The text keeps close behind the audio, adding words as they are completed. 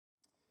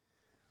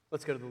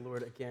Let's go to the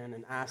Lord again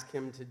and ask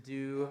Him to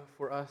do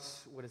for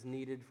us what is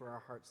needed for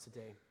our hearts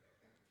today.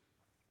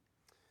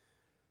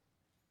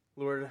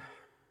 Lord,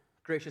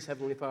 gracious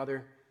Heavenly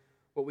Father,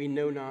 what we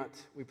know not,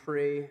 we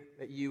pray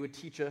that you would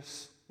teach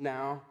us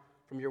now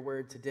from your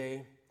word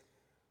today.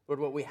 Lord,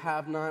 what we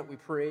have not, we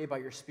pray by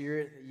your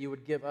Spirit that you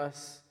would give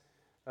us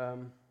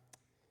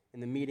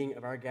in the meeting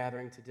of our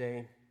gathering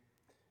today.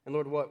 And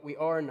Lord, what we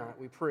are not,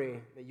 we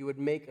pray that you would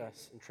make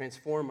us and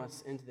transform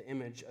us into the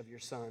image of your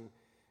Son.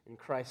 In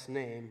Christ's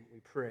name we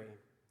pray.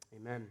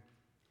 Amen.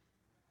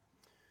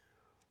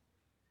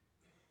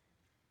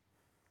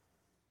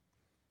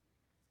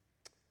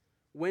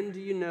 When do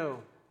you know?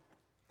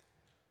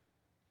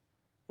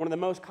 One of the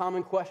most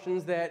common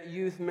questions that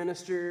youth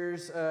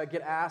ministers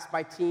get asked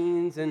by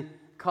teens and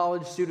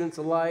college students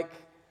alike.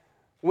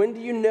 When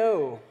do you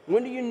know?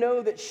 When do you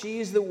know that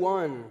she's the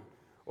one?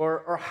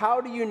 Or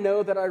how do you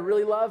know that I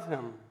really love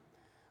him?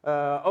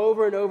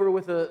 Over and over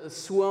with a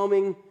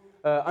swelling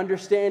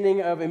understanding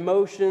of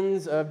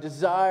emotions, of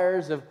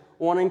desires, of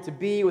wanting to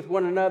be with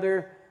one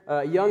another.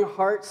 Young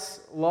hearts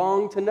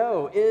long to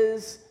know,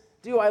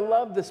 do I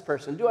love this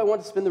person? Do I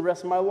want to spend the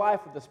rest of my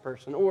life with this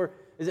person? Or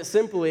is it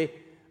simply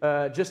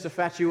just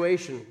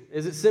infatuation?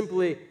 Is it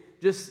simply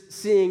just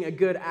seeing a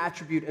good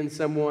attribute in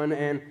someone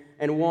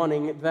and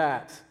wanting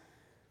that?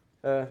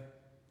 But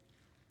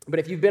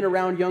if you've been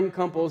around young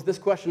couples, this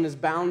question is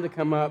bound to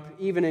come up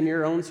even in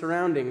your own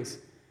surroundings.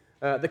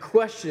 The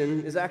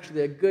question is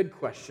actually a good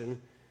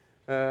question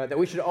that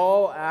we should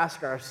all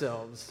ask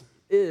ourselves.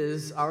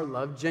 Is our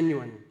love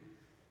genuine?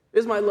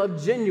 Is my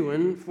love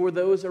genuine for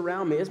those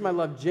around me? Is my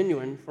love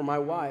genuine for my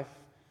wife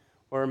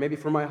or maybe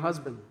for my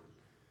husband?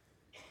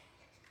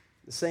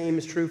 The same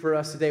is true for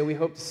us today. We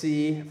hope to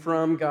see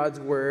from God's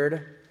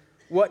word,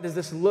 what does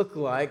this look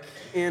like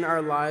in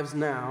our lives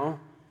now,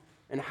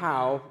 and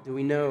how do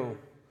we know?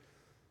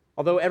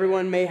 Although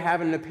everyone may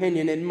have an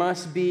opinion, it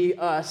must be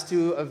us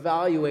to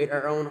evaluate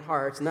our own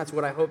hearts, and that's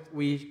what I hope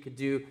we could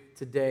do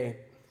today.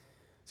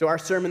 So our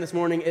sermon this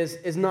morning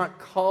is not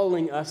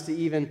calling us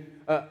to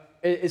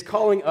is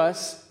calling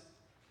us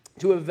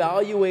to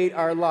evaluate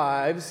our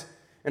lives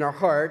and our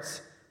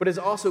hearts, but is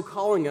also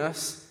calling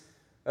us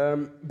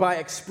by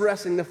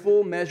expressing the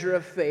full measure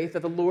of faith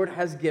that the Lord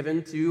has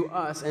given to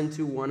us and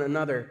to one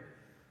another.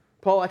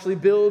 Paul actually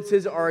builds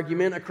his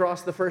argument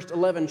across the first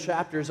 11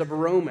 chapters of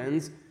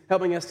Romans,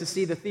 helping us to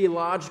see the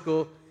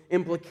theological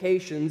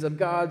implications of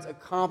God's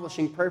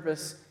accomplishing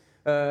purpose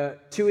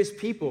to his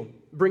people,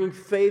 bringing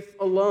faith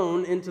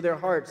alone into their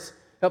hearts,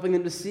 helping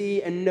them to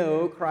see and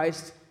know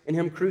Christ and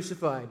him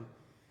crucified.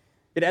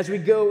 Yet as we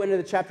go into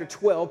the chapter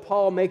 12,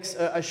 Paul makes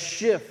a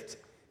shift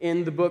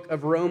in the book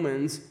of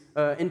Romans,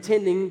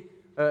 intending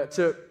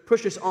to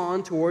push us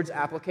on towards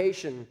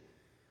application.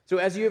 So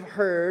as you have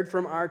heard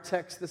from our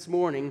text this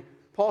morning,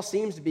 Paul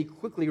seems to be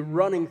quickly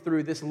running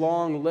through this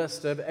long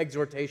list of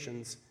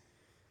exhortations.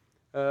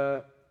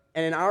 And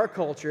in our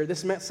culture,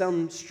 this might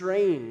sound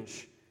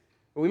strange.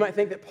 We might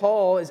think that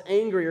Paul is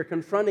angry or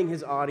confronting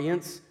his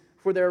audience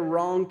for their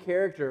wrong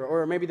character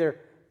or maybe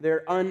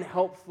their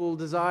unhelpful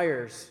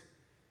desires.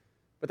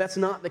 But that's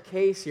not the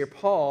case here.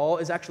 Paul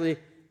is actually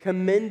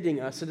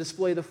commending us to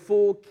display the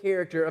full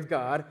character of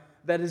God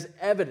that is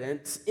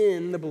evident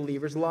in the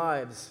believers'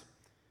 lives.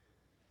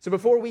 So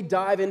before we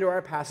dive into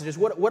our passages,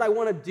 what I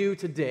want to do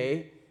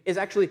today is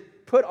actually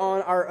put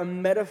on our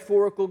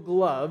metaphorical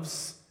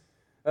gloves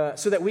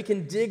so that we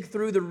can dig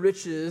through the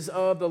riches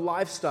of the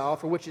lifestyle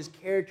for which is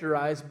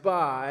characterized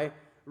by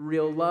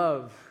real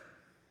love.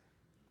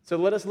 So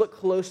let us look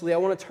closely. I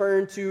want to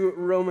turn to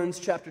Romans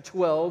chapter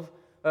 12,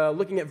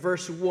 looking at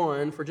verse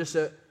 1 for just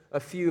a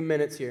few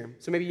minutes here.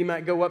 So maybe you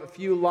might go up a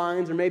few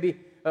lines or maybe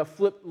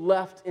flip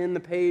left in the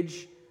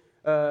page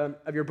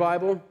of your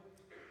Bible.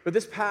 But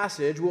this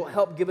passage will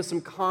help give us some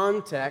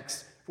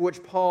context for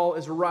which Paul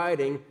is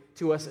writing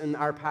to us in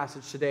our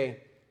passage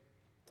today.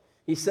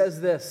 He says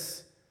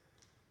this,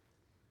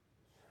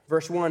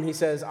 verse 1, he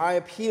says, I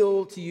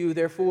appeal to you,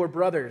 therefore,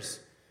 brothers,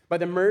 by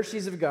the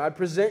mercies of God,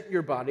 present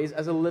your bodies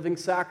as a living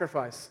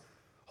sacrifice,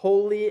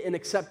 holy and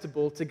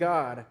acceptable to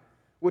God,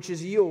 which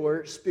is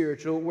your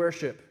spiritual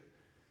worship.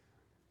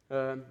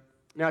 Now,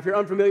 if you're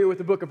unfamiliar with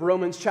the book of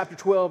Romans, chapter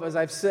 12, as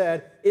I've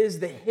said, is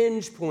the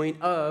hinge point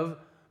of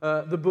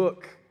the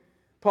book.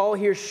 Paul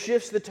here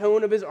shifts the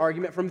tone of his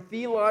argument from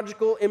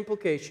theological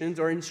implications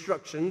or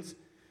instructions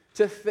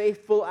to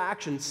faithful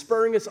action,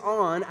 spurring us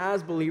on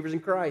as believers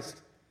in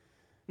Christ.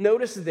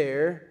 Notice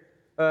there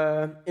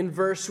in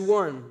verse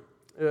 1,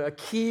 a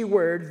key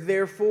word,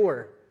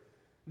 therefore.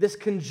 This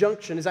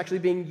conjunction is actually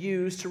being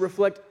used to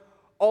reflect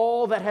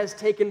all that has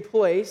taken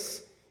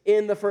place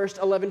in the first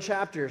 11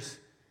 chapters.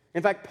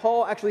 In fact,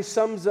 Paul actually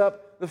sums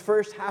up the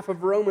first half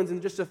of Romans in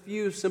just a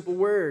few simple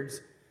words,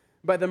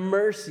 by the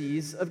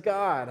mercies of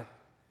God.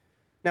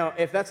 Now,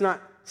 if that's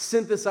not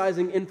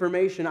synthesizing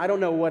information, I don't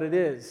know what it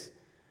is.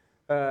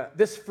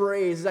 This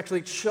phrase is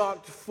actually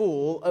chock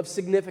full of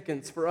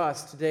significance for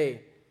us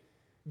today.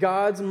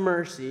 God's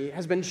mercy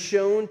has been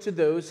shown to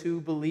those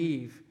who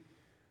believe.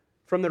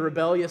 from the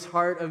rebellious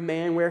heart of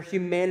man, where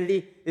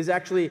humanity is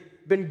actually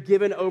been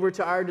given over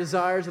to our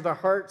desires of our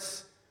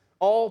hearts.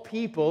 All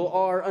people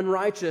are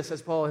unrighteous,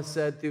 as Paul has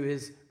said through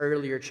his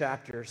earlier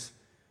chapters,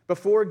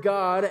 before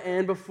God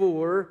and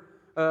before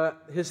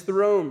his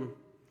throne.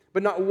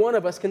 But not one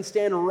of us can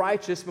stand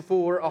righteous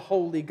before a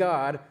holy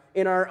God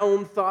in our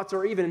own thoughts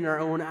or even in our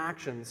own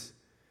actions.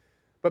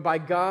 But by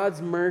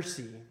God's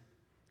mercy,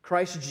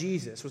 Christ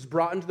Jesus was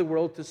brought into the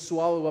world to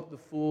swallow up the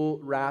full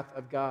wrath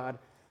of God.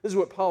 This is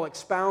what Paul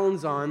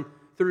expounds on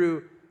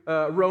through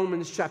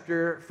Romans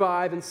chapter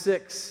 5 and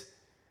 6.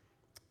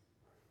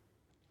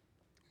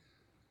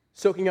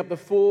 Soaking up the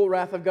full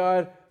wrath of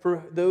God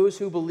for those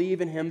who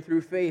believe in him through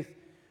faith.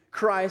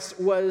 Christ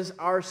was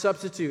our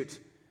substitute,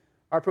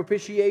 our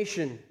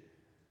propitiation.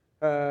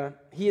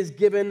 He has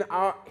given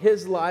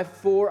his life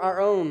for our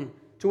own,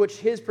 to which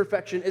his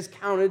perfection is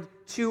counted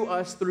to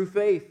us through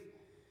faith.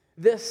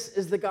 This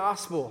is the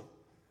gospel,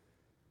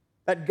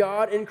 that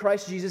God in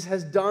Christ Jesus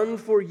has done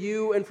for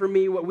you and for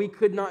me what we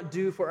could not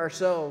do for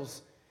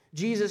ourselves.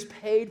 Jesus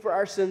paid for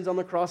our sins on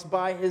the cross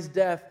by his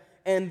death,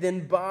 and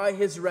then by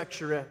his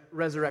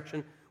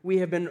resurrection, we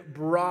have been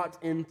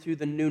brought into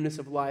the newness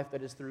of life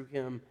that is through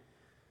him.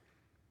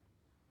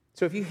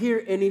 So if you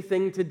hear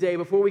anything today,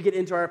 before we get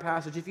into our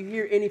passage, if you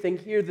hear anything,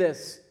 hear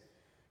this.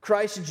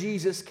 Christ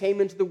Jesus came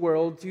into the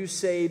world to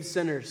save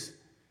sinners.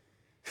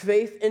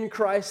 Faith in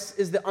Christ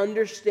is the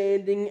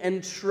understanding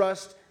and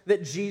trust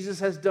that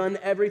Jesus has done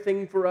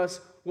everything for us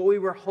what we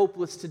were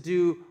hopeless to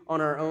do on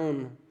our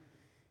own.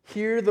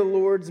 Hear the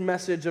Lord's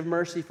message of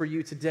mercy for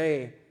you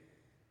today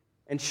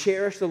and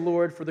cherish the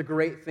Lord for the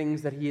great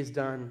things that he has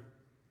done.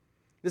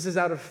 This is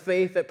out of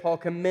faith that Paul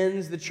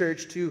commends the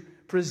church to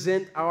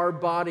present our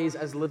bodies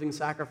as living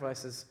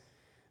sacrifices.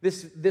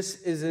 This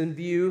is in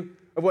view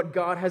of what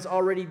God has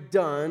already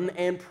done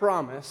and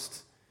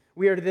promised.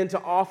 We are then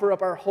to offer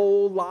up our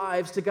whole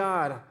lives to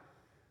God.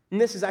 And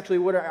this is actually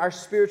what our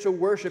spiritual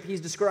worship he's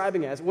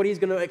describing as, what he's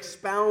going to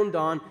expound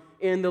on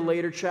in the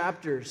later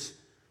chapters.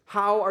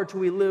 How are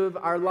we live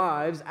our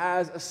lives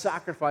as a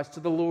sacrifice to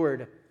the Lord?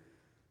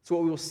 That's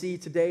what we will see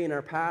today in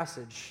our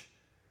passage.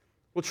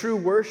 Well, true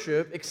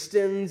worship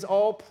extends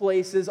all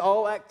places,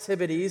 all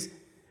activities,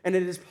 and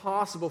it is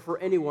possible for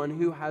anyone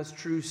who has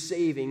true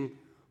saving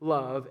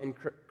love in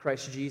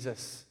Christ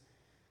Jesus.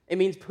 It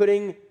means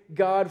putting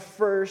God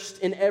first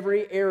in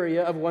every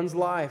area of one's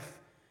life,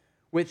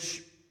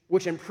 which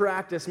in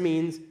practice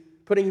means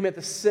putting him at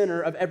the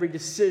center of every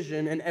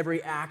decision and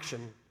every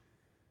action.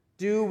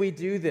 Do we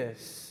do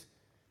this?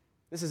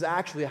 This is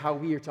actually how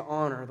we are to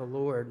honor the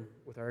Lord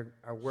with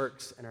our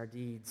works and our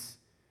deeds.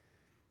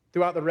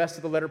 Throughout the rest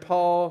of the letter,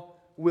 Paul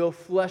will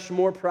flesh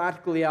more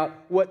practically out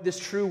what this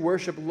true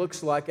worship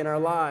looks like in our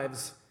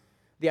lives.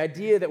 The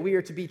idea that we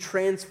are to be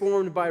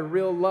transformed by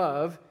real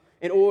love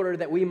in order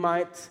that we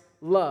might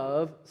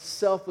love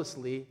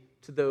selflessly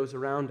to those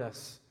around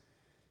us.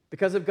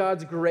 Because of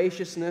God's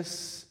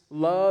graciousness,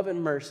 love,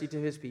 and mercy to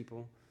his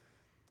people,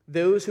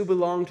 those who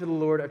belong to the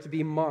Lord are to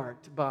be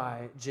marked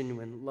by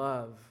genuine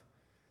love.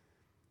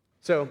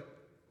 So,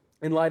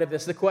 in light of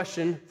this, the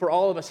question for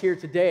all of us here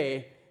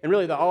today, and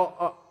really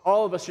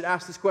all of us should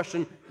ask this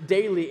question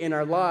daily in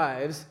our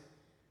lives,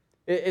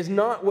 is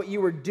not what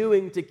you are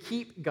doing to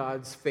keep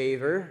God's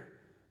favor,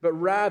 but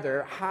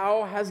rather,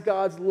 how has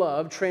God's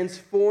love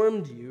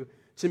transformed you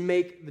to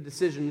make the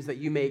decisions that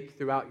you make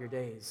throughout your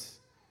days?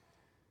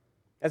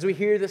 As we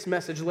hear this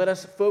message, let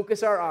us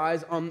focus our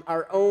eyes on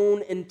our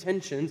own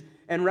intentions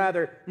and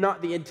rather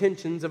not the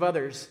intentions of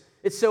others.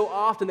 It's so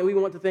often that we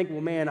want to think,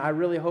 well, man, I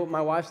really hope my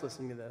wife's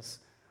listening to this,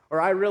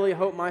 or I really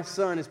hope my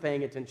son is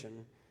paying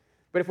attention.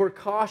 But if we're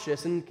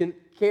cautious and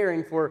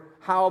caring for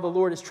how the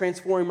Lord is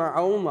transforming our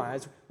own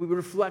lives, we would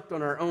reflect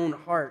on our own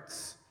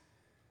hearts,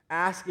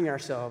 asking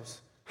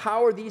ourselves,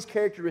 how are these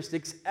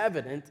characteristics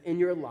evident in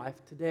your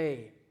life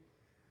today?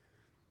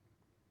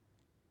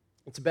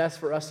 It's best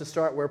for us to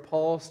start where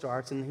Paul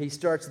starts, and he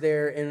starts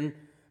there in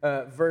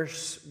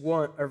verse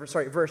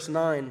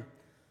 9.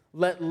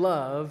 Let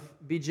love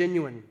be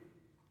genuine.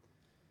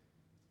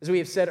 As we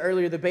have said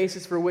earlier, the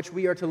basis for which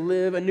we are to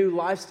live a new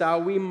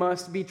lifestyle, we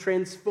must be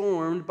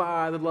transformed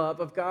by the love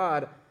of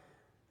God.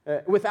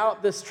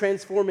 Without this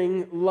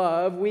transforming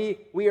love, we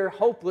are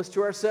hopeless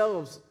to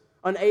ourselves,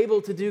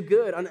 unable to do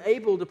good,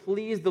 unable to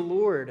please the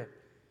Lord.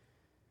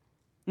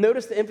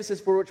 Notice the emphasis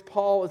for which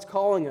Paul is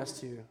calling us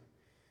to.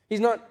 He's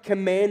not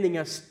commanding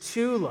us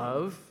to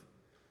love,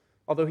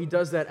 although he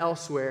does that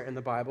elsewhere in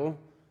the Bible,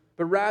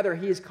 but rather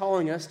he is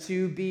calling us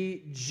to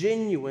be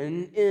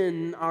genuine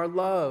in our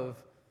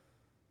love.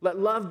 Let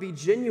love be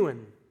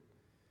genuine.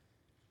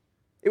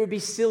 It would be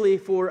silly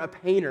for a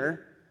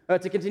painter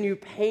to continue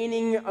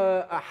painting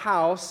a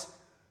house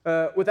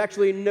with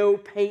actually no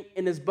paint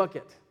in his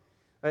bucket.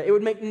 It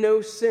would make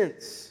no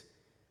sense.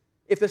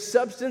 If the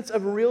substance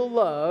of real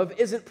love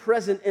isn't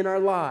present in our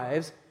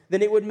lives,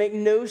 then it would make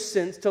no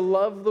sense to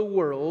love the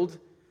world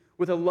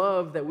with a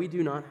love that we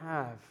do not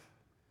have,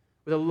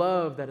 with a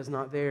love that is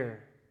not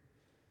there.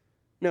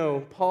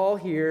 No, Paul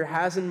here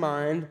has in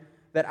mind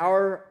that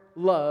our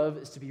love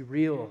is to be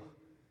real,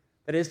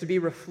 That is to be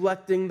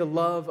reflecting the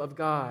love of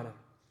God.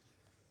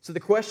 So the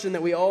question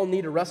that we all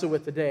need to wrestle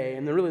with today,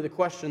 and really the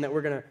question that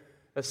we're going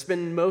to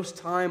spend most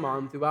time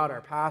on throughout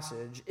our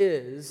passage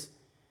is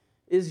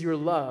your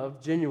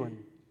love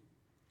genuine?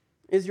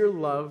 Is your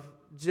love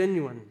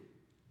genuine?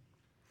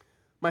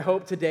 My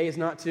hope today is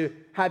not to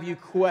have you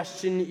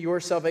question your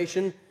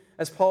salvation,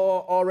 as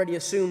Paul already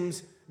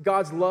assumes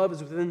God's love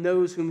is within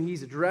those whom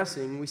he's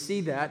addressing. We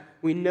see that,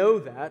 we know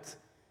that,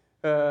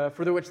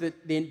 for which the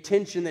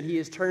intention that he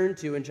is turned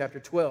to in chapter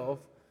 12.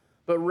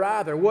 But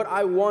rather, what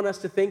I want us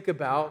to think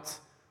about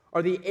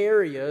are the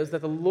areas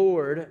that the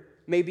Lord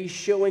may be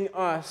showing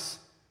us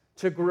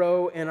to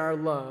grow in our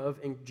love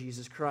in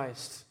Jesus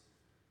Christ.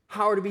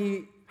 How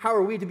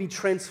are we to be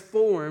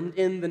transformed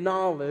in the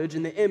knowledge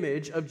and the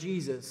image of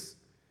Jesus?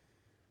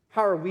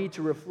 How are we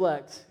to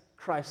reflect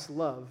Christ's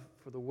love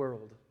for the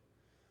world?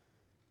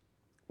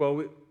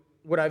 Well,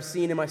 what I've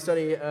seen in my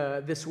study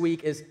this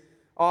week is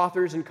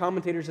authors and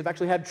commentators have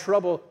actually had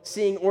trouble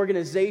seeing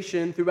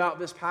organization throughout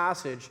this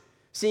passage,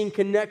 seeing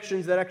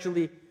connections that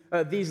actually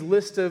these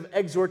list of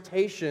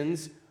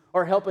exhortations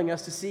are helping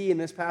us to see in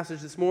this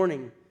passage this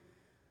morning.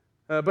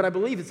 But I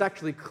believe it's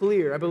actually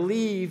clear. I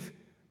believe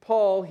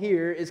Paul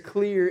here is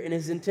clear in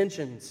his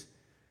intentions.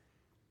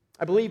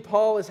 I believe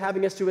Paul is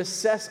having us to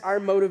assess our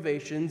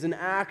motivations and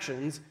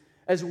actions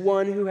as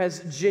one who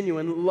has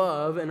genuine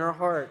love in our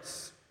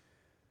hearts.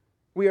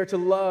 We are to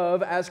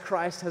love as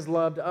Christ has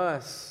loved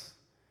us.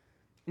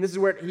 And this is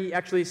where he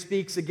actually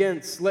speaks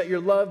against, let your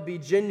love be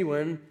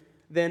genuine,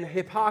 then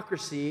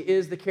hypocrisy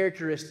is the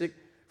characteristic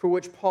for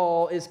which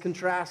Paul is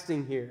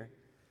contrasting here.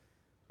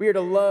 We are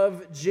to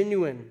love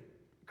genuine,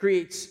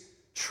 creates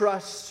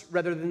trust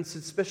rather than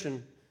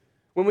suspicion.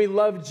 When we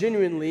love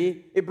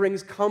genuinely, it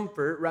brings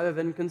comfort rather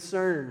than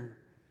concern.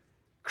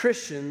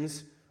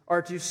 Christians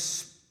are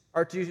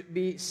to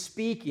be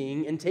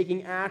speaking and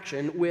taking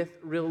action with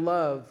real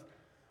love.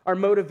 Our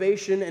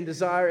motivation and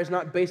desire is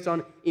not based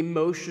on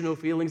emotional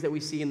feelings that we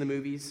see in the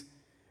movies.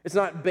 It's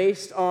not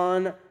based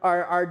on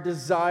our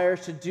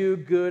desires to do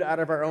good out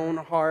of our own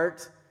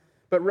heart,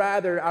 but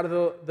rather out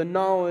of the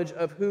knowledge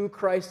of who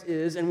Christ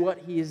is and what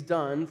he has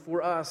done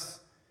for us.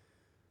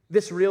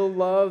 This real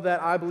love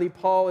that I believe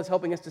Paul is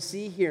helping us to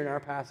see here in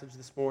our passage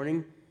this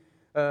morning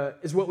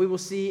is what we will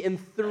see in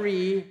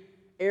 3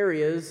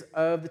 areas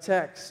of the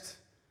text.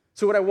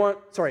 So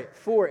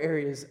 4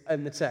 areas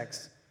in the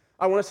text.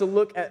 I want us to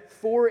look at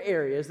 4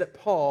 areas that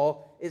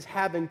Paul is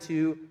having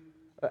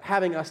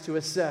us to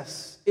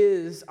assess.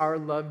 Is our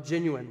love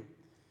genuine?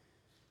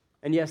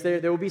 And yes,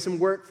 there will be some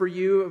work for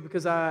you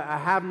because I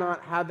have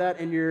not had that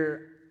in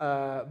your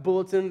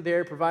bulletin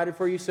there provided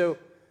for you. So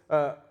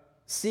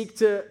seek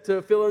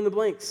to fill in the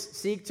blanks.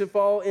 Seek to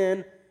fall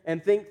in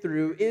and think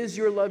through, is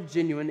your love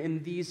genuine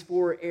in these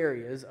 4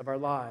 areas of our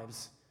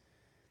lives?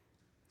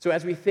 So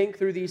as we think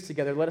through these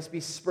together, let us be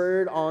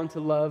spurred on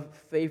to love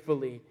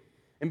faithfully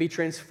and be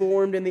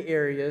transformed in the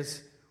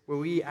areas where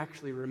we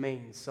actually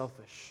remain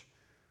selfish,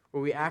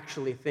 where we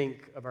actually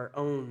think of our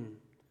own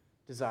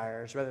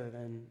desires rather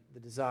than the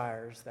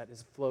desires that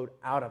is flowed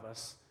out of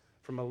us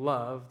from a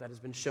love that has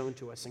been shown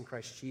to us in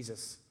Christ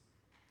Jesus.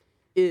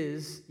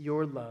 Is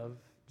your love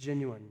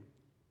genuine?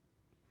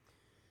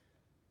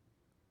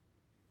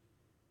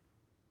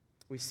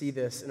 We see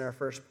this in our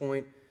first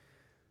point.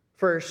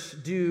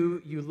 First,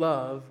 do you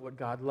love what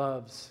God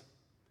loves?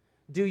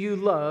 Do you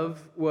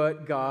love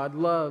what God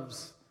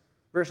loves?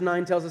 Verse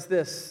 9 tells us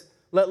this: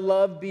 let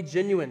love be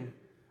genuine.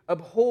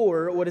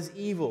 Abhor what is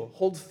evil.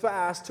 Hold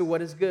fast to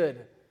what is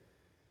good.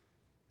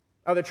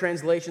 Other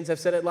translations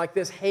have said it like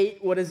this: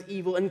 hate what is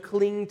evil and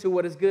cling to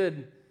what is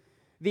good.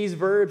 These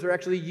verbs are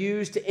actually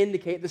used to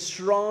indicate the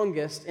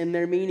strongest in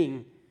their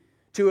meaning.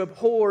 To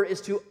abhor is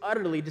to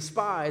utterly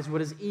despise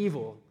what is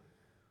evil,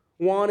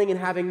 wanting and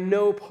having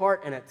no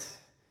part in it.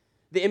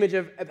 The image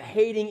of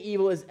hating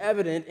evil is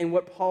evident in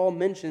what Paul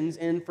mentions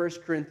in 1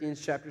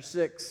 Corinthians chapter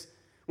 6,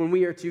 when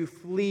we are to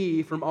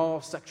flee from all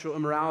sexual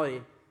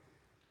immorality.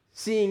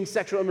 Seeing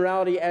sexual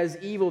immorality as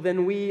evil,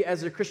 then we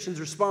as a Christian's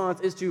response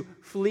is to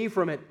flee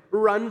from it,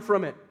 run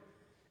from it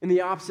in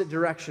the opposite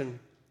direction.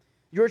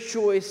 Your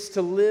choice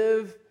to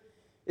live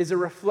is a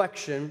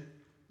reflection.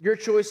 Your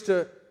choice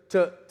to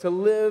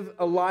live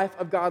a life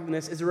of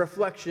godliness is a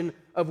reflection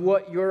of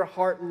what your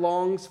heart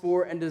longs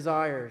for and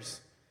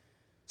desires.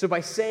 So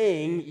by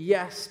saying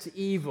yes to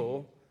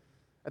evil,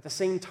 at the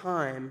same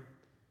time,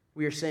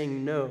 we are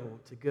saying no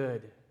to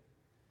good.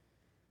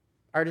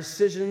 Our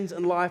decisions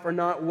in life are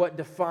not what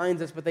defines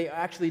us, but they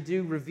actually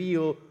do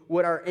reveal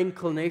what our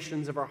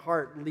inclinations of our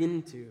heart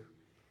lean to.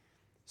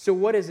 So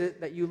what is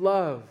it that you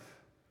love?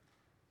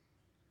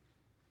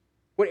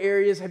 What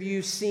areas have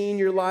you seen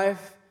your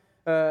life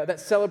that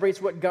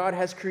celebrates what God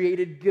has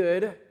created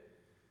good?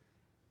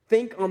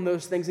 Think on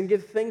those things and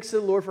give thanks to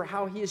the Lord for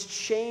how he has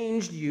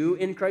changed you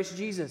in Christ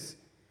Jesus.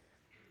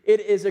 It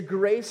is a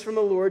grace from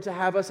the Lord to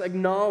have us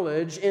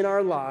acknowledge in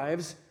our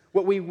lives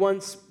what we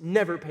once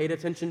never paid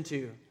attention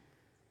to.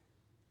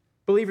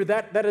 Believer,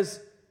 that is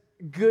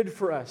good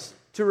for us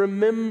to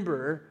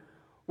remember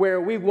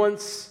where we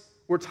once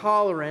we're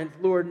tolerant,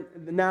 Lord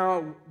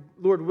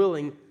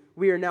willing,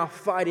 we are now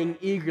fighting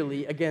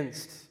eagerly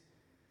against.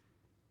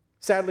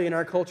 Sadly, in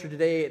our culture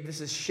today,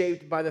 this is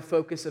shaped by the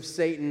focus of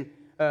Satan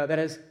that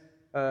has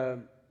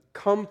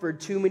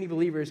comforted too many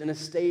believers in a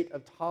state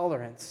of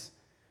tolerance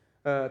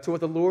to what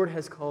the Lord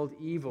has called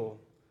evil.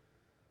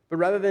 But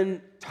rather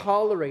than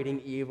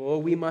tolerating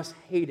evil, we must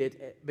hate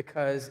it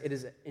because it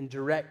is in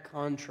direct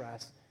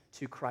contrast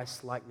to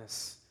Christ's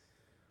likeness.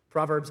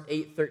 Proverbs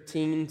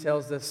 8:13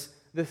 tells us,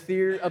 "The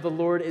fear of the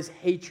Lord is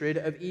hatred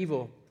of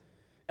evil."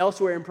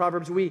 Elsewhere in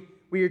Proverbs, we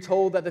are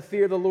told that the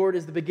fear of the Lord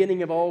is the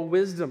beginning of all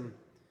wisdom.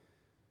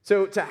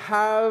 So to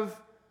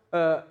have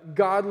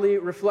godly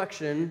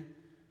reflection,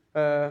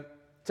 to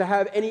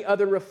have any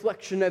other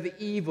reflection of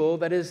evil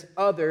that is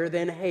other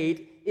than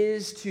hate,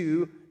 is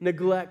to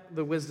neglect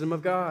the wisdom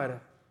of God.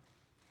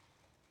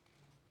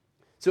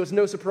 So it's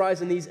no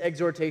surprise in these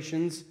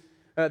exhortations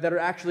that are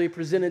actually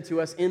presented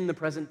to us in the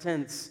present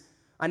tense.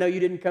 I know you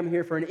didn't come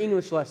here for an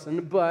English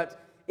lesson, but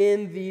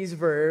in these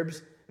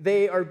verbs,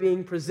 they are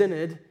being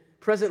presented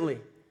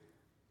presently.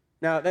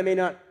 Now, that may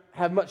not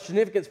have much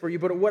significance for you,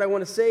 but what I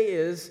want to say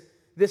is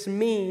this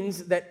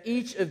means that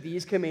each of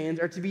these commands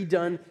are to be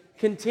done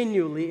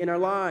continually in our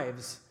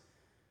lives.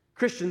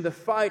 Christian, the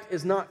fight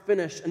is not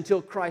finished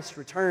until Christ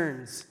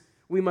returns.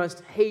 We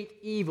must hate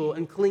evil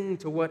and cling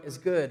to what is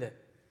good.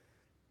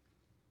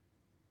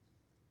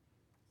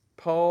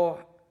 Paul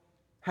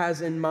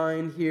has in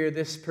mind here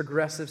this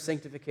progressive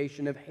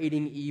sanctification of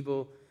hating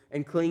evil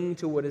and clinging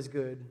to what is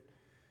good.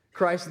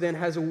 Christ then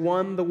has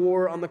won the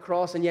war on the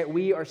cross, and yet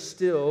we are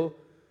still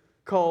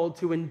called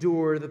to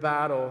endure the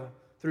battle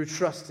through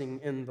trusting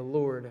in the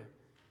Lord.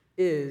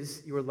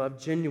 Is your love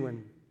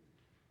genuine?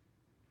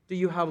 Do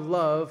you have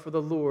love for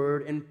the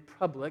Lord in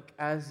public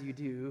as you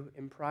do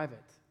in private?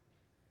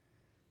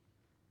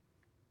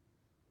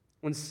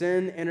 When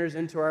sin enters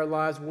into our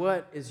lives,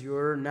 what is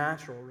your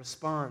natural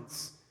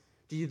response?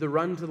 Do you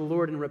run to the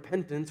Lord in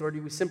repentance, or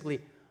do we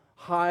simply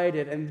hide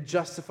it and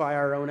justify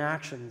our own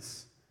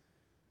actions?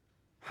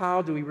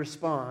 How do we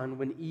respond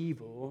when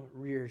evil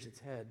rears its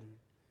head?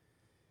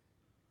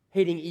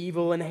 Hating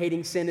evil and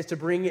hating sin is to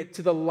bring it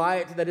to the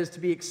light, that is to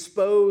be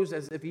exposed,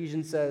 as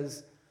Ephesians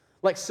says.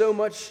 Like so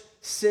much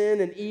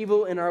sin and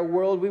evil in our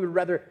world, we would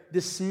rather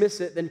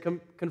dismiss it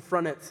than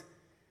confront it.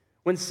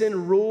 When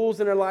sin rules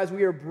in our lives,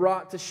 we are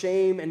brought to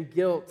shame and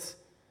guilt.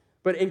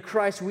 But in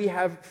Christ, we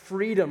have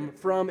freedom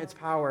from its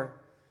power.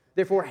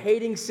 Therefore,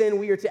 hating sin,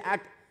 we are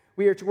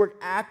to work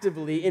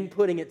actively in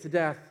putting it to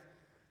death.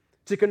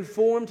 To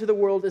conform to the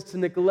world is to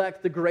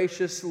neglect the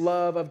gracious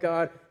love of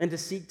God and to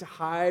seek to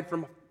hide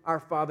from our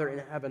Father in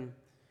heaven.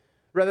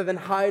 Rather than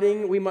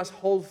hiding, we must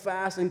hold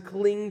fast and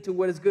cling to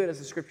what is good, as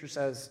the Scripture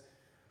says.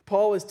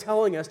 Paul is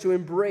telling us to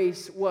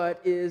embrace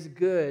what is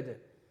good.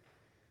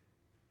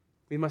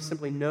 We must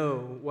simply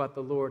know what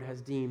the Lord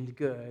has deemed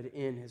good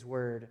in His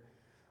Word.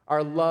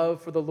 Our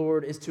love for the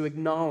Lord is to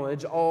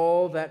acknowledge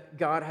all that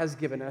God has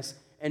given us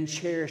and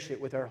cherish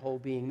it with our whole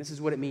being. This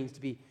is what it means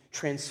to be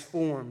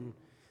transformed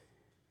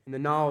in the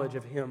knowledge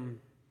of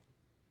Him.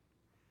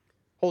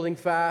 Holding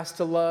fast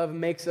to love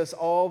makes sense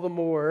all the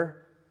more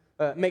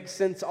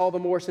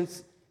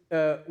since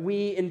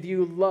we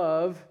view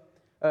love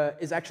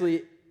is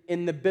actually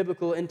in the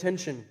biblical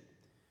intention.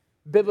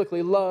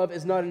 Biblically, love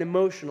is not an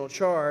emotional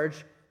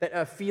charge,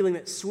 a feeling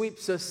that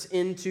sweeps us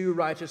into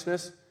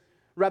righteousness.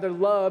 Rather,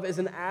 love is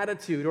an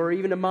attitude or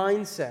even a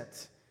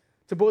mindset.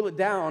 To boil it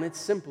down, it's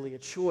simply a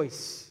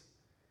choice.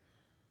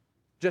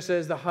 Just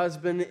as a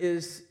husband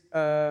and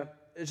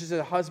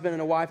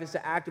a wife is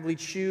to actively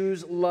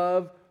choose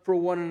love for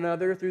one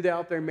another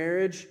throughout their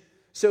marriage,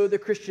 so the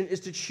Christian is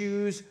to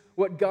choose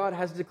what God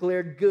has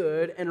declared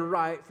good and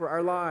right for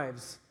our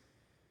lives.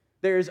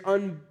 There's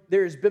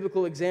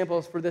biblical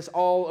examples for this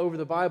all over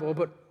the Bible,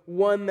 but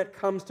one that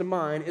comes to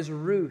mind is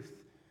Ruth,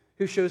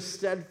 who shows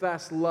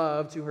steadfast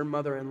love to her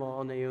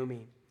mother-in-law,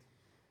 Naomi.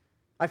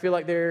 I feel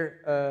like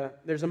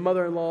there's a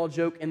mother-in-law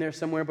joke in there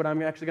somewhere, but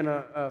I'm actually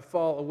going to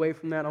fall away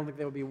from that. I don't think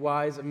that would be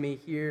wise of me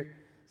here,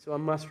 so I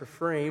must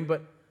refrain.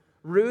 But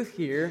Ruth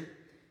here,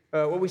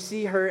 what we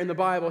see her in the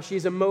Bible,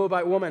 she's a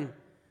Moabite woman,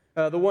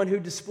 the one who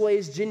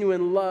displays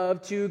genuine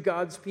love to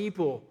God's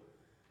people.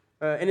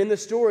 And in the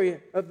story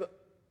of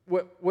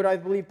what I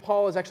believe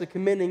Paul is actually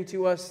commending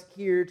to us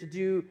here to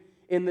do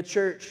in the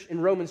church in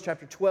Romans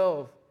chapter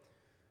 12,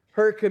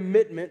 her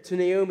commitment to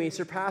Naomi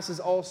surpasses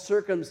all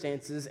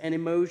circumstances and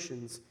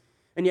emotions.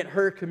 And yet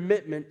her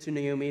commitment to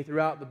Naomi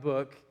throughout the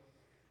book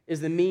is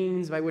the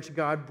means by which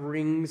God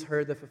brings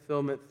her the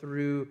fulfillment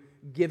through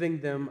giving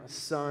them a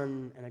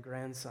son and a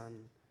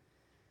grandson.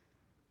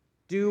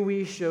 Do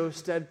we show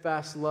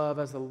steadfast love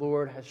as the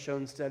Lord has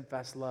shown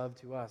steadfast love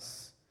to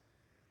us?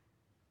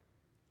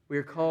 We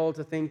are called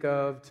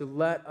to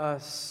let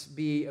us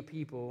be a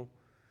people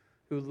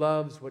who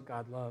loves what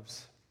God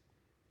loves.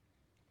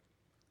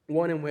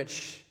 One in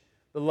which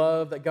the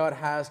love that God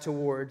has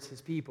towards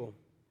His people.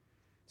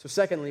 So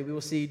secondly, we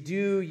will see,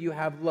 do you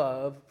have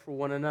love for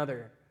one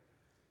another?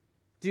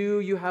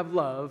 Do you have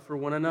love for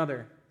one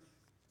another?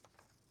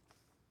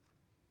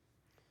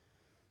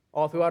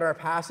 All throughout our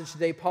passage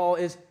today, Paul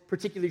is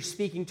particularly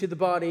speaking to the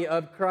body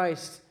of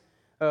Christ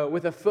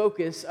with a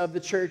focus of the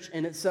church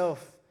in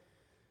itself.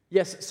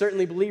 Yes,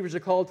 certainly believers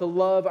are called to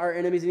love our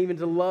enemies and even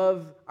to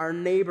love our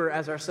neighbor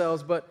as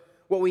ourselves, but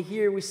what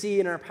we see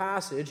in our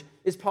passage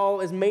is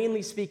Paul is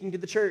mainly speaking to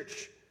the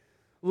church.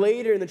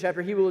 Later in the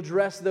chapter, he will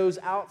address those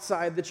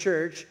outside the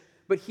church,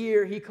 but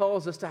here he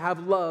calls us to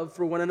have love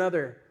for one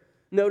another.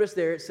 Notice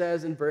there it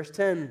says in verse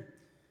 10,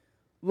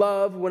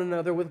 love one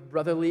another with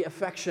brotherly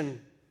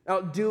affection,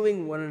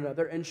 outdoing one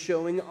another and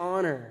showing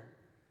honor.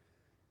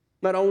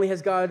 Not only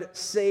has God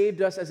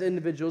saved us as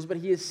individuals, but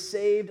he has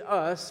saved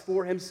us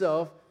for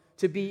himself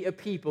to be a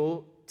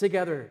people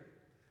together.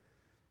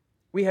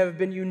 We have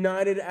been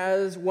united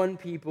as one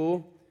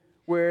people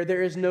where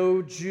there is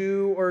no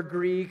Jew or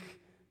Greek,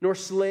 nor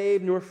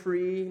slave nor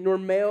free, nor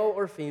male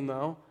or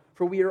female,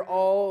 for we are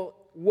all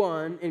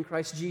one in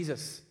Christ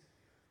Jesus.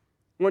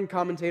 One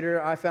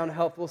commentator I found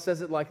helpful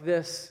says it like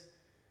this: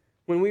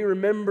 when we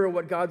remember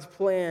what God's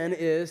plan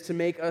is to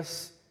make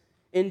us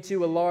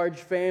into a large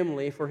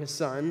family for his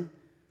Son,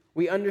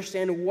 we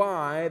understand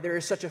why there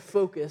is such a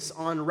focus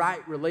on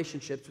right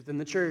relationships within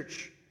the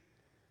church.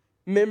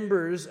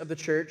 Members of the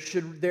church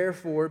should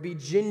therefore be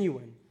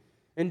genuine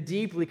and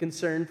deeply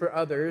concerned for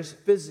others'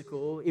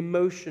 physical,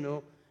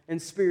 emotional,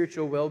 and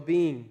spiritual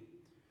well-being,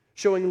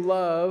 showing a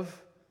love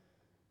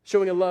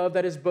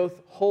that is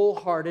both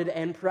wholehearted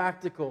and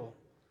practical.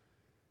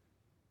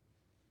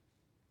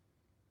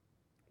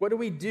 What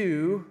we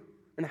do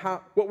and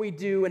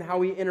how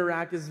we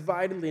interact is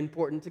vitally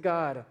important to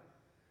God.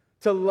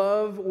 To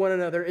love one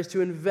another is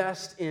to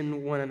invest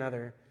in one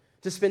another,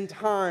 to spend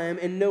time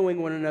in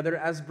knowing one another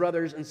as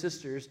brothers and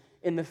sisters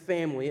in the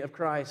family of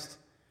Christ.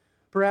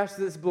 Perhaps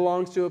this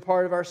belongs to a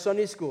part of our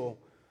Sunday school.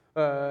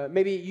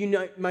 Maybe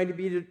you might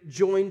be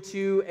joined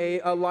to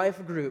a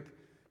life group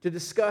to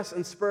discuss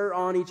and spur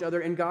on each other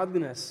in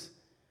godliness.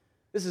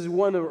 This is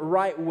one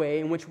right way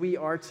in which we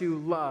are to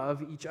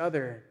love each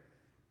other.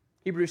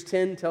 Hebrews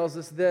 10 tells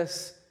us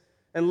this,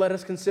 and let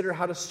us consider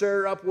how to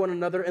stir up one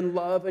another in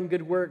love and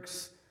good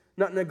works,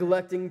 not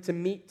neglecting to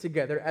meet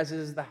together as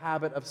is the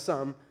habit of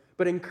some,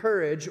 but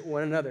encourage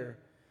one another,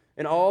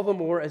 and all the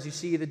more as you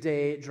see the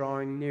day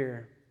drawing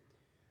near.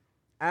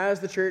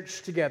 As the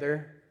church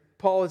together,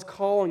 Paul is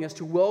calling us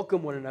to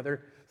welcome one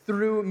another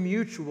through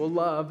mutual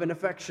love and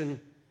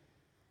affection.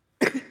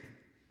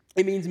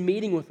 It means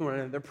meeting with one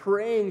another,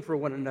 praying for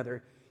one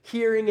another,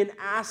 hearing and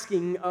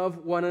asking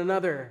of one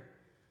another.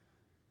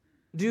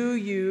 Do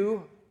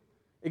you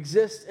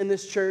exist in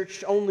this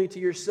church only to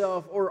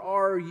yourself, or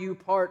are you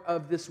part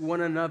of this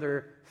one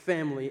another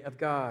family of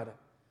God?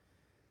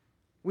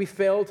 We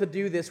fail to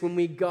do this when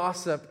we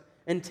gossip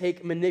and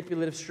take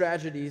manipulative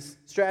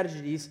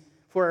strategies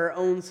for our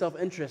own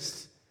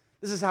self-interest.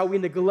 This is how we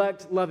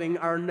neglect loving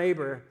our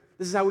neighbor.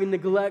 This is how we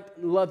neglect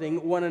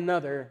loving one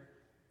another.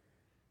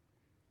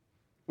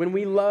 When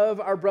we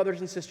love our brothers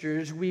and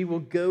sisters, we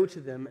will go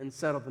to them and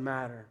settle the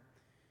matter.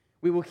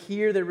 We will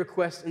hear their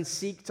requests and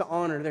seek to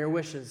honor their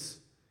wishes.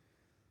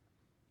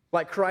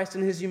 Like Christ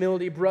in his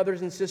humility,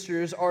 brothers and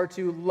sisters are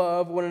to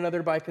love one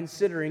another by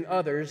considering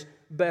others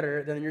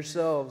better than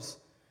yourselves.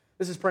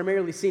 This is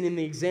primarily seen in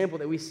the example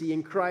that we see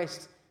in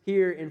Christ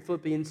here in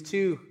Philippians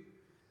 2,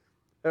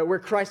 where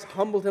Christ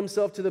humbled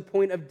himself to the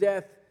point of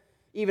death,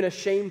 even a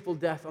shameful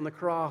death on the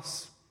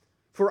cross.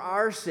 For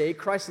our sake,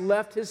 Christ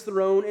left his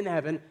throne in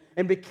heaven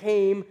and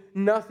became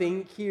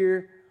nothing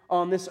here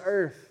on this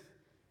earth.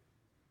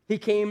 He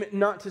came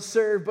not to be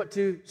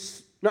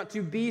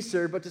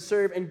served, but to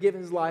serve and give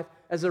his life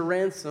as a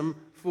ransom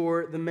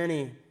for the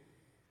many.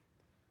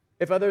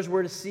 If others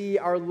were to see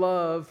our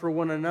love for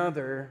one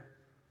another,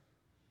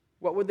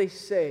 what would they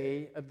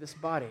say of this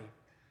body?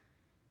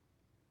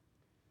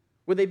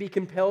 Would they be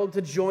compelled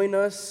to join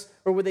us,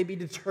 or would they be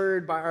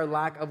deterred by our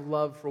lack of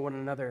love for one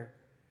another?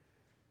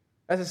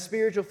 As a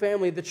spiritual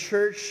family, the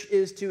church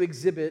is to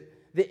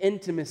exhibit the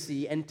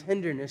intimacy and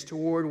tenderness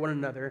toward one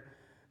another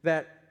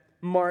that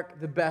mark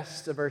the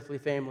best of earthly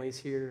families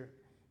here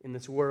in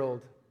this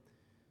world.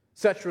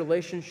 Such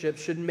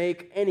relationships should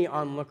make any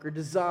onlooker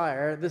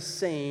desire the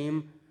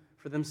same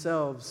for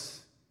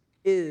themselves.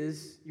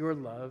 Is your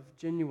love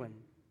genuine?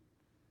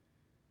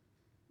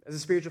 As a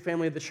spiritual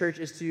family, the church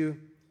is to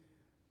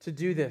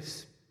do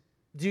this.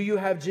 Do you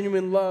have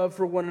genuine love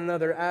for one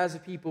another as a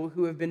people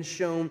who have been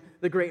shown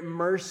the great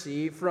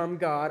mercy from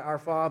God our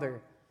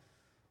Father?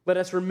 Let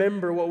us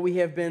remember that we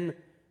have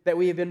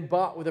been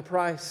bought with a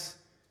price.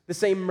 The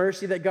same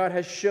mercy that God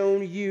has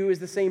shown you is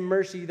the same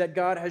mercy that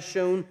God has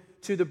shown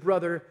to the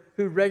brother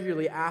who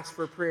regularly asks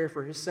for prayer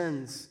for his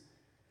sins.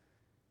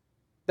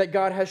 That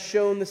God has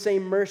shown the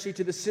same mercy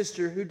to the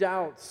sister who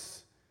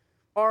doubts.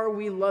 Are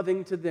we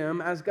loving to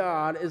them as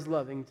God is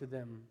loving to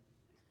them?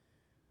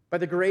 By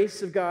the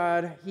grace of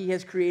God, he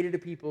has created a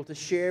people to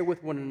share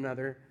with one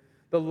another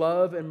the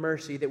love and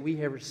mercy that we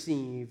have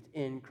received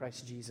in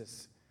Christ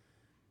Jesus.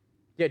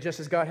 Yet just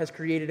as God has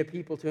created a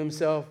people to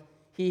himself,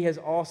 he has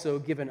also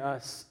given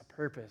us a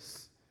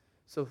purpose.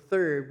 So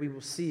third, we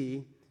will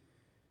see,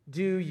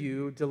 do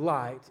you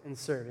delight in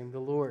serving the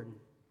Lord?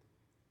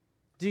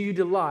 Do you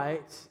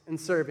delight in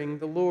serving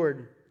the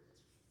Lord?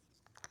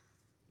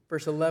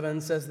 Verse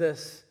 11 says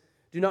this,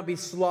 do not be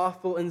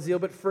slothful in zeal,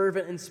 but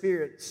fervent in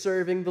spirit,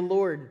 serving the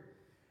Lord.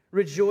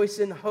 Rejoice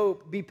in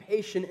hope, be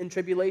patient in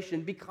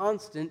tribulation, be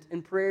constant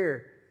in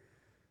prayer.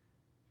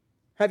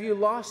 Have you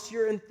lost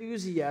your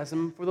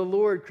enthusiasm for the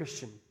Lord,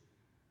 Christian?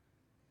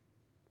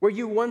 Where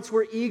you once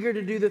were eager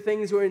to do the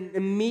things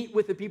and meet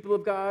with the people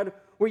of God,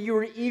 where you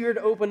were eager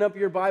to open up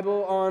your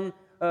Bible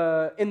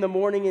in the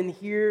morning and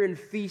hear and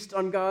feast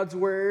on God's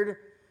word,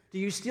 do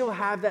you still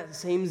have that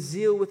same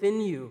zeal within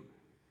you?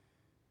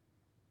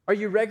 Are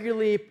you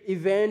regularly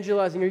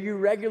evangelizing? Are you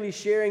regularly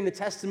sharing the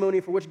testimony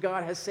for which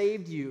God has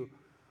saved you?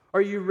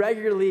 Are you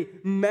regularly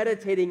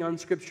meditating on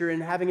Scripture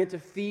and having it to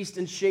feast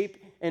and shape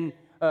and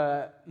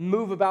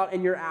move about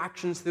in your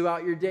actions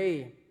throughout your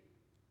day?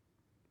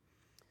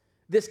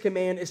 This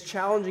command is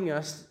challenging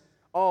us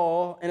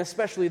all, and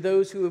especially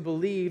those who have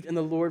believed in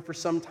the Lord for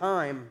some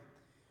time.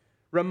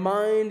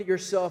 Remind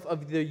yourself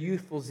of the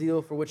youthful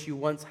zeal for which you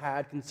once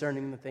had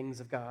concerning the things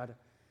of God.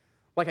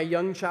 Like a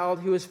young child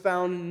who has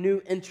found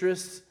new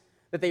interests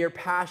that they are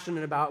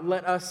passionate about,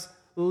 let us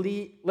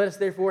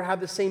therefore have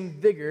the same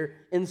vigor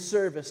in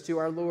service to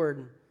our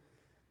Lord.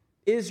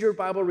 Is your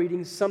Bible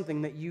reading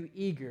something that you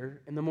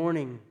eager in the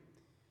morning?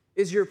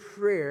 Is your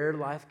prayer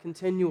life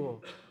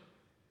continual?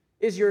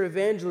 Is your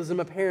evangelism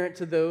apparent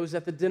to those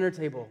at the dinner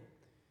table?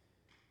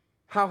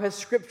 How has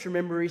Scripture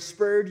memory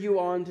spurred you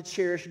on to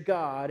cherish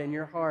God in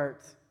your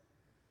heart?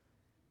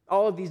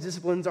 All of these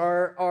disciplines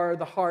are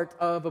the heart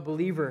of a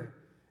believer.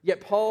 Yet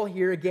Paul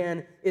here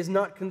again is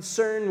not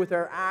concerned with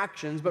our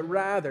actions, but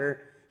rather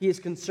he is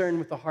concerned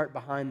with the heart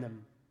behind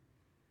them.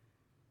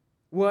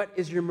 What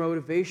is your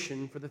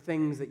motivation for the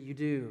things that you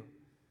do?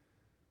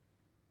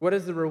 What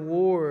is the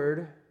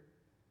reward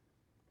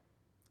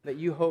that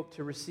you hope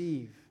to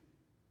receive?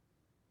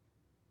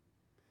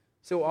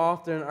 So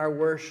often our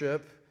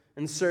worship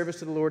and service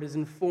to the Lord is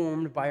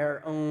informed by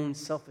our own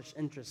selfish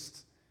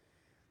interests.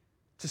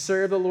 To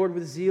serve the Lord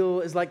with zeal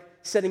is like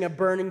setting a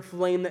burning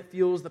flame that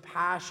fuels the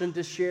passion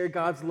to share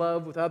God's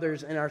love with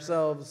others and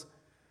ourselves.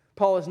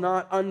 Paul is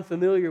not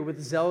unfamiliar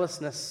with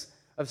zealousness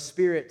of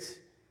spirit.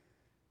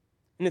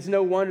 And it's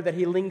no wonder that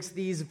he links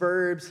these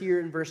verbs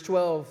here in verse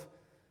 12.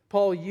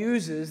 Paul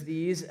uses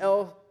these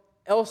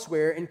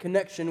elsewhere in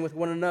connection with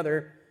one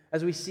another,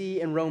 as we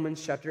see in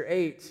Romans chapter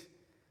 8.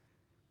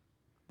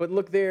 But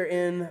look there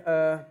in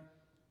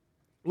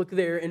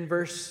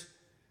verse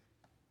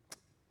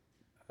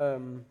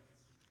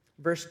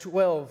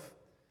 12.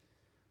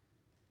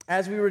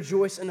 As we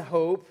rejoice in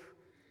hope,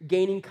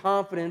 gaining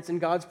confidence in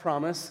God's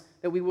promise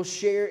that we will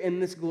share in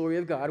this glory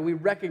of God, we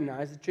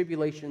recognize the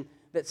tribulation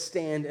that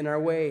stand in our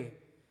way.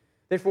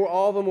 Therefore,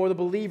 all the more the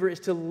believer is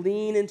to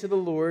lean into the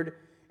Lord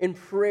in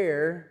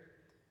prayer,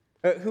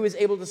 who is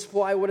able to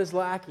supply what is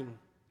lacking,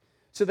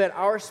 so that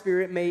our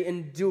spirit may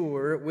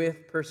endure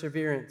with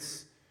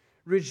perseverance.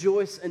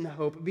 Rejoice in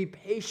hope, be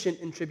patient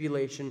in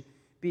tribulation,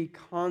 be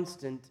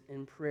constant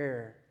in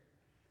prayer.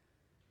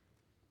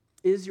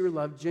 Is your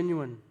love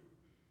genuine?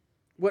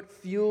 What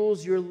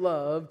fuels your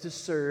love to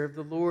serve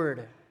the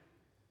Lord?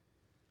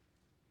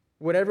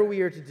 Whatever we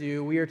are to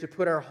do, we are to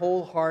put our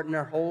whole heart and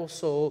our whole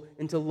soul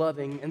into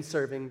loving and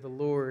serving the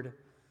Lord.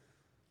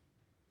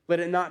 Let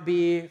it not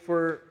be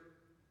for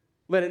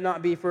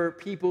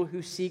people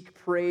who seek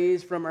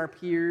praise from our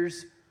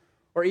peers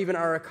or even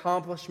our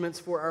accomplishments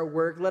for our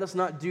work. Let us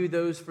not do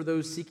those for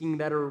those seeking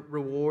that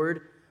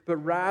reward, but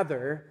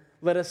rather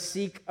let us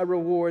seek a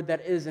reward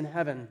that is in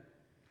heaven.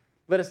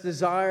 Let us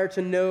desire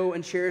to know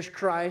and cherish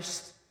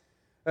Christ,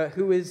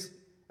 who is,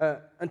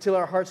 until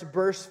our hearts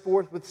burst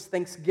forth with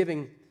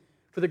thanksgiving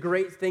for the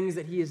great things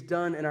that he has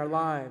done in our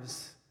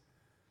lives.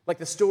 Like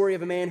the story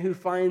of a man who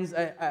finds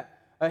a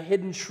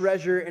hidden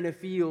treasure in a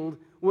field.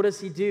 What does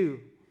he do?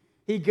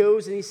 He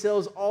goes and he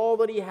sells all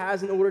that he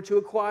has in order to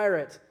acquire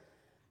it.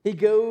 He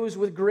goes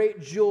with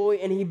great joy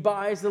and he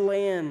buys the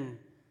land.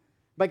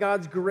 By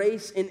God's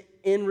grace and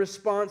in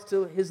response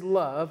to his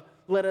love,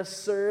 let us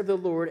serve the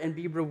Lord and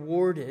be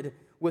rewarded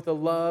with the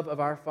love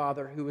of our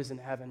Father who is in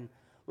heaven.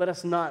 Let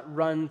us not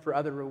run for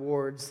other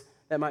rewards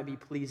that might be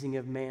pleasing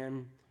of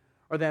man,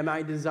 or that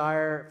might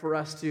desire for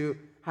us to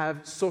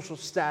have social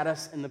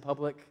status in the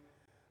public,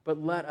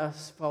 but let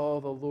us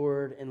follow the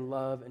Lord in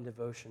love and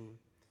devotion.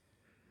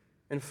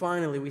 And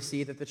finally, we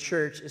see that the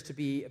church is to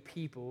be a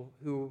people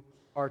who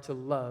are to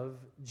love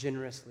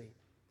generously.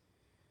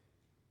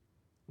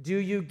 Do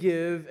you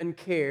give and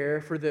care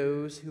for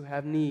those who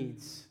have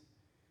needs?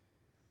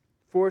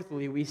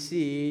 Fourthly, we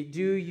see,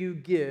 do you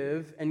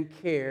give and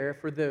care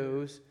for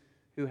those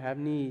who have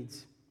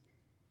needs?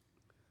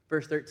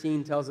 Verse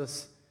 13 tells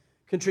us,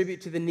 contribute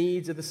to the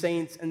needs of the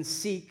saints and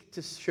seek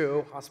to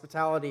show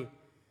hospitality.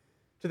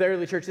 To the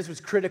early church, this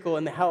was critical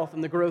in the health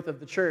and the growth of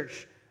the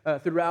church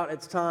throughout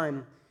its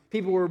time.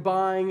 People were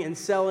buying and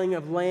selling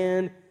of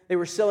land. They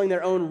were selling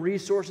their own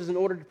resources in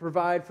order to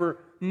provide for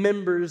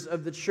members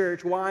of the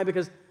church. Why?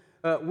 Because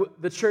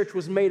the church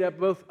was made up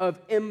both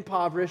of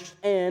impoverished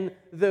and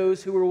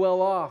those who were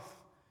well off.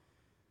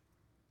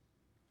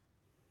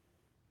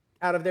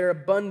 out of their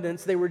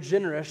abundance, they were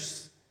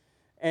generous,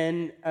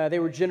 and they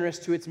were generous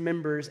to its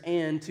members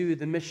and to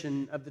the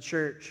mission of the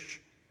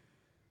church.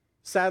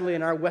 Sadly,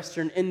 in our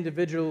Western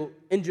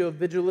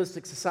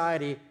individualistic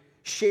society,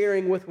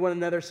 sharing with one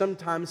another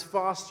sometimes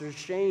fosters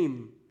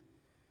shame.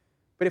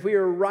 But if we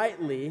are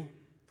rightly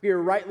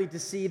to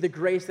see the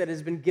grace that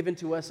has been given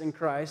to us in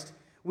Christ,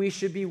 we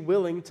should be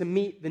willing to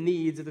meet the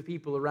needs of the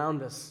people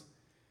around us.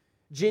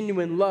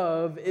 Genuine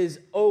love is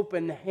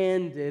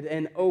open-handed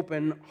and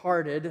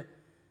open-hearted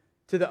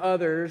to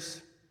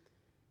others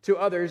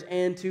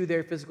and to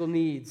their physical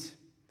needs.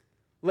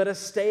 Let us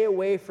stay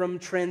away from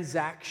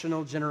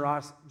transactional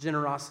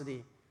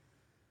generosity.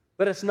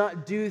 Let us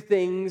not do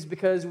things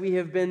because we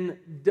have been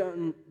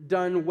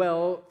done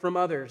well from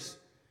others,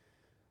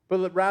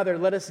 but rather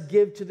let us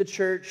give to the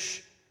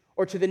church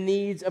or to the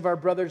needs of our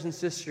brothers and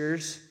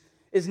sisters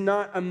is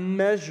not a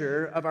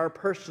measure of our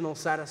personal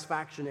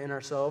satisfaction in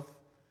ourselves,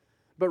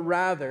 but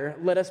rather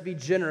let us be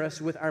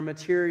generous with our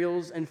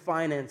materials and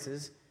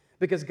finances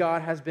because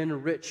God has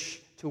been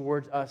rich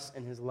towards us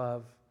in his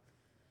love.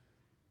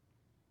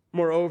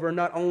 Moreover,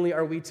 not only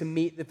are we to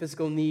meet the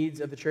physical needs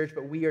of the church,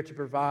 but we are to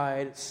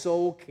provide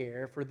soul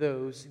care for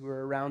those who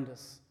are around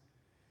us.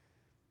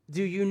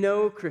 Do you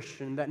know,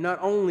 Christian, that not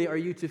only are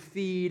you to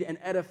feed and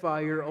edify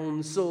your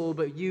own soul,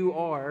 but you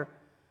are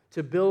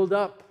to build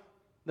up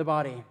the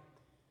body?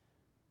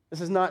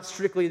 This is not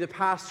strictly the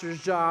pastor's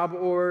job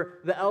or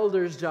the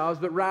elders' jobs,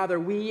 but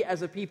rather we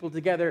as a people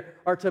together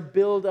are to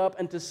build up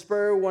and to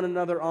spur one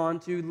another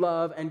on to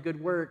love and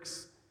good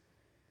works.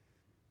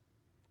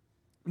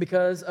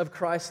 Because of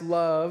Christ's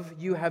love,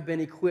 you have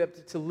been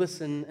equipped to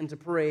listen and to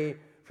pray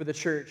for the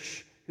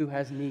church who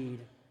has need.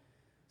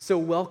 So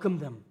welcome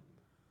them.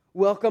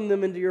 Welcome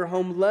them into your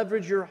home.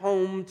 Leverage your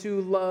home to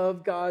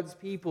love God's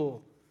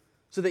people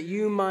so that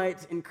you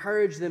might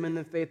encourage them in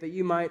the faith, that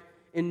you might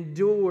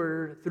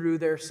endure through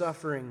their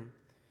suffering.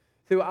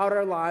 Throughout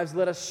our lives,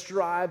 let us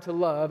strive to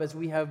love as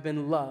we have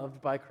been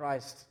loved by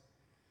Christ.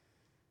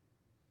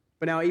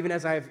 But now, even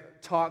as I've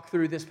talked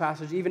through this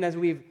passage, even as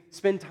we've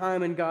spent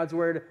time in God's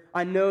Word,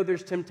 I know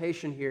there's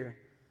temptation here.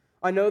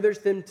 I know there's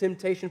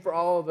temptation for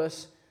all of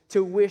us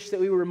to wish that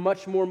we were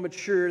much more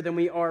mature than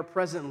we are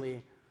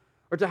presently,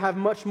 or to have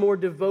much more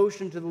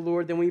devotion to the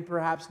Lord than we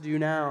perhaps do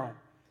now.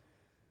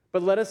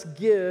 But let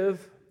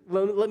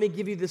me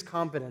give you this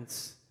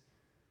confidence.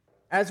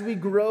 As we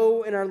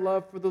grow in our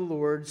love for the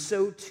Lord,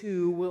 so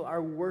too will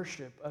our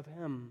worship of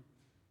Him.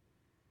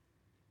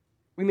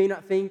 We may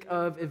not think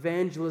of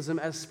evangelism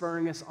as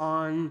spurring us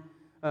on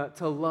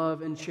to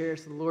love and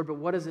cherish the Lord, but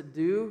what does it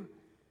do?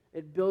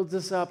 It builds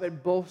us up,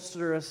 it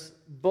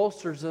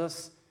bolsters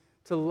us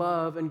to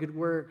love and good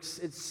works.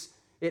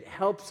 It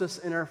helps us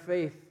in our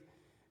faith.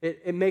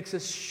 It makes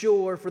us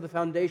sure for the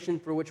foundation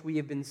for which we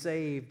have been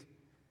saved.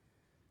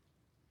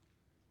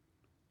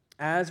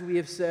 As we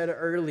have said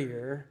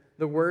earlier,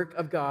 the work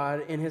of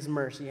God in His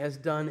mercy has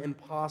done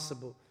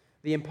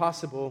the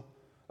impossible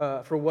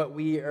for what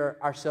we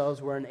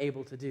ourselves were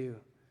unable to do.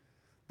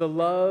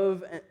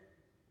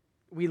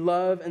 We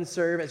love and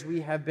serve as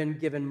we have been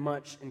given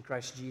much in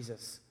Christ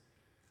Jesus.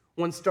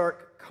 One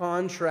stark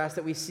contrast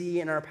that we see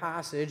in our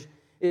passage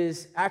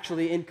is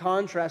actually in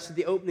contrast to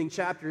the opening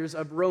chapters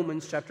of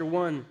Romans chapter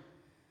 1.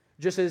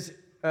 Just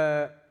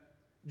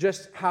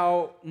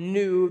how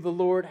new the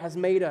Lord has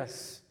made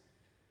us.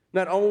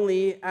 Not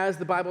only, as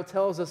the Bible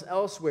tells us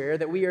elsewhere,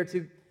 that we are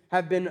to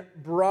have been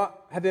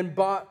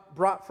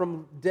brought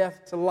from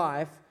death to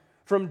life,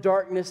 from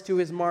darkness to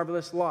His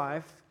marvelous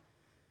life,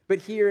 but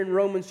here in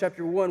Romans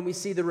chapter 1, we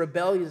see the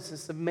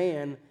rebelliousness of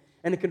man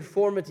and the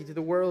conformity to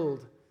the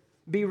world.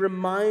 Be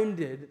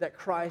reminded that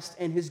Christ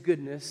and His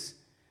goodness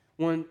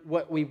were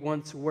what we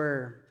once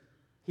were.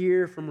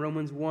 Here from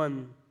Romans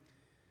 1,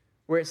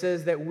 where it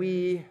says that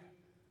we,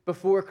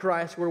 before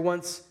Christ, were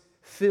once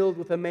filled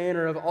with a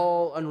manner of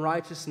all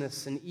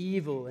unrighteousness and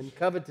evil and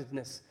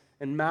covetousness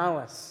and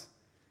malice.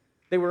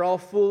 They were all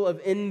full of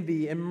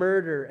envy and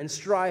murder and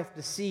strife,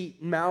 deceit,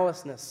 and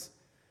maliceness.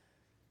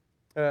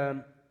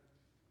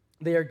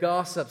 They are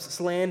gossips,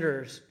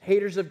 slanderers,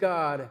 haters of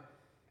God,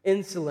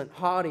 insolent,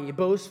 haughty,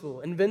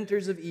 boastful,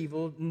 inventors of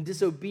evil, and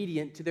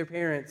disobedient to their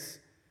parents,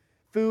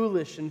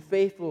 foolish and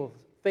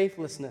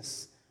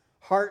faithlessness,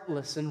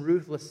 heartless and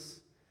ruthless.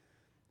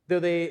 Though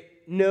they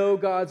know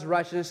God's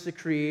righteous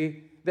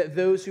decree that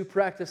those who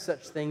practice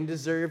such things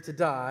deserve to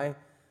die,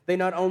 they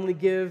not only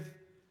do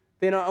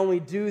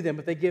them,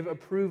 but they give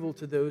approval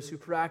to those who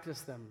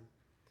practice them.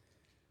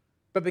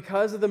 But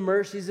because of the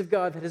mercies of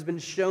God that has been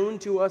shown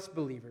to us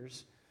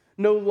believers,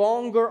 no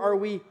longer are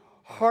we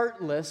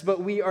heartless,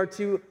 but we are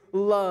to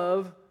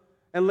love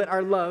and let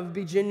our love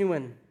be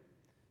genuine,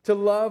 to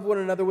love one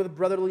another with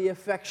brotherly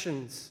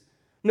affections.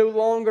 No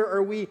longer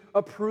are we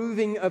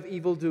approving of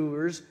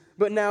evildoers,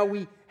 but now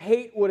we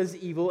hate what is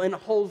evil and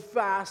hold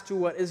fast to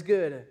what is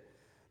good.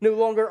 No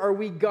longer are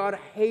we God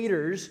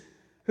haters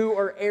who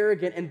are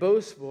arrogant and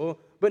boastful,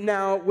 but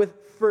now with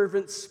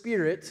fervent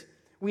spirit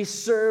we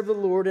serve the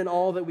Lord in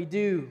all that we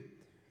do.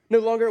 No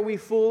longer are we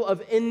full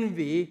of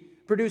envy,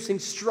 producing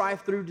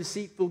strife through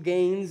deceitful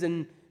gains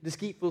and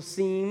deceitful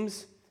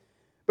schemes,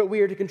 but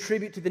we are to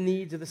contribute to the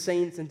needs of the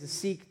saints and to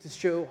seek to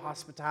show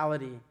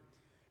hospitality.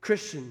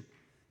 Christian,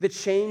 the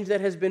change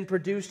that has been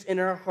produced in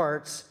our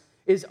hearts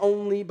is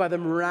only by the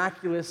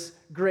miraculous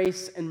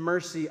grace and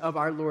mercy of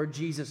our Lord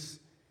Jesus.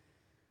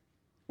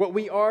 What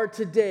we are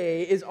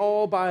today is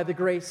all by the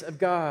grace of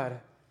God.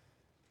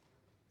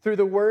 Through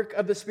the work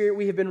of the Spirit,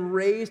 we have been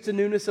raised to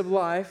newness of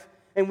life,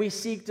 and we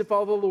seek to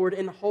follow the Lord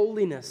in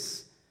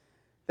holiness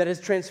that has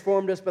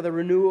transformed us by the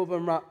renewal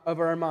of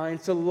our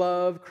minds to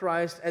love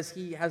Christ as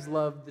He has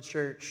loved the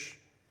church.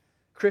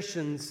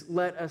 Christians,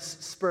 let us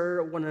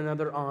spur one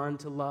another on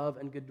to love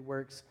and good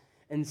works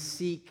and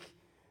seek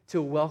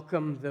to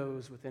welcome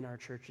those within our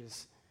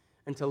churches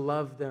and to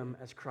love them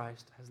as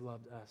Christ has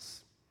loved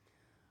us.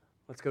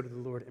 Let's go to the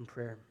Lord in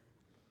prayer.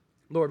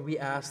 Lord, we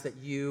ask that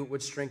you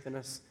would strengthen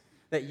us,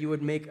 that you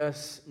would make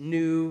us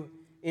new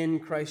in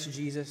Christ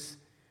Jesus,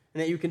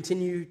 and that you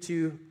continue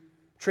to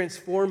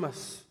transform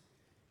us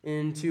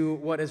into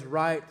what is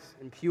right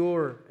and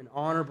pure and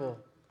honorable.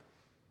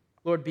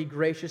 Lord, be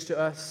gracious to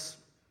us.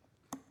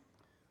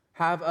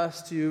 Have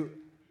us to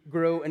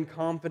grow in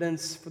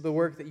confidence for the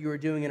work that you are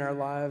doing in our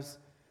lives.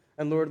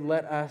 And Lord,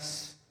 let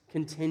us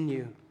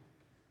continue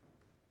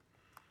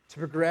to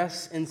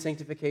progress in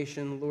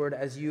sanctification, Lord,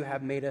 as you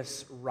have made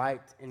us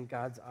right in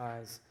God's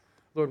eyes.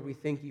 Lord, we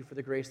thank you for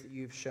the grace that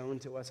you've shown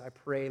to us. I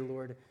pray,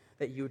 Lord,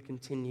 that you would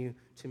continue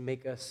to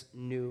make us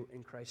new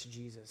in Christ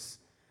Jesus.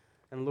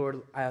 And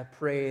Lord, I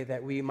pray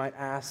that we might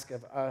ask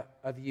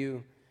of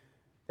you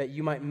that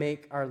you might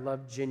make our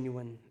love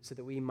genuine so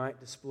that we might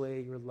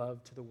display your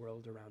love to the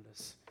world around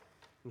us.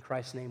 In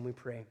Christ's name we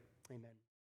pray. Amen.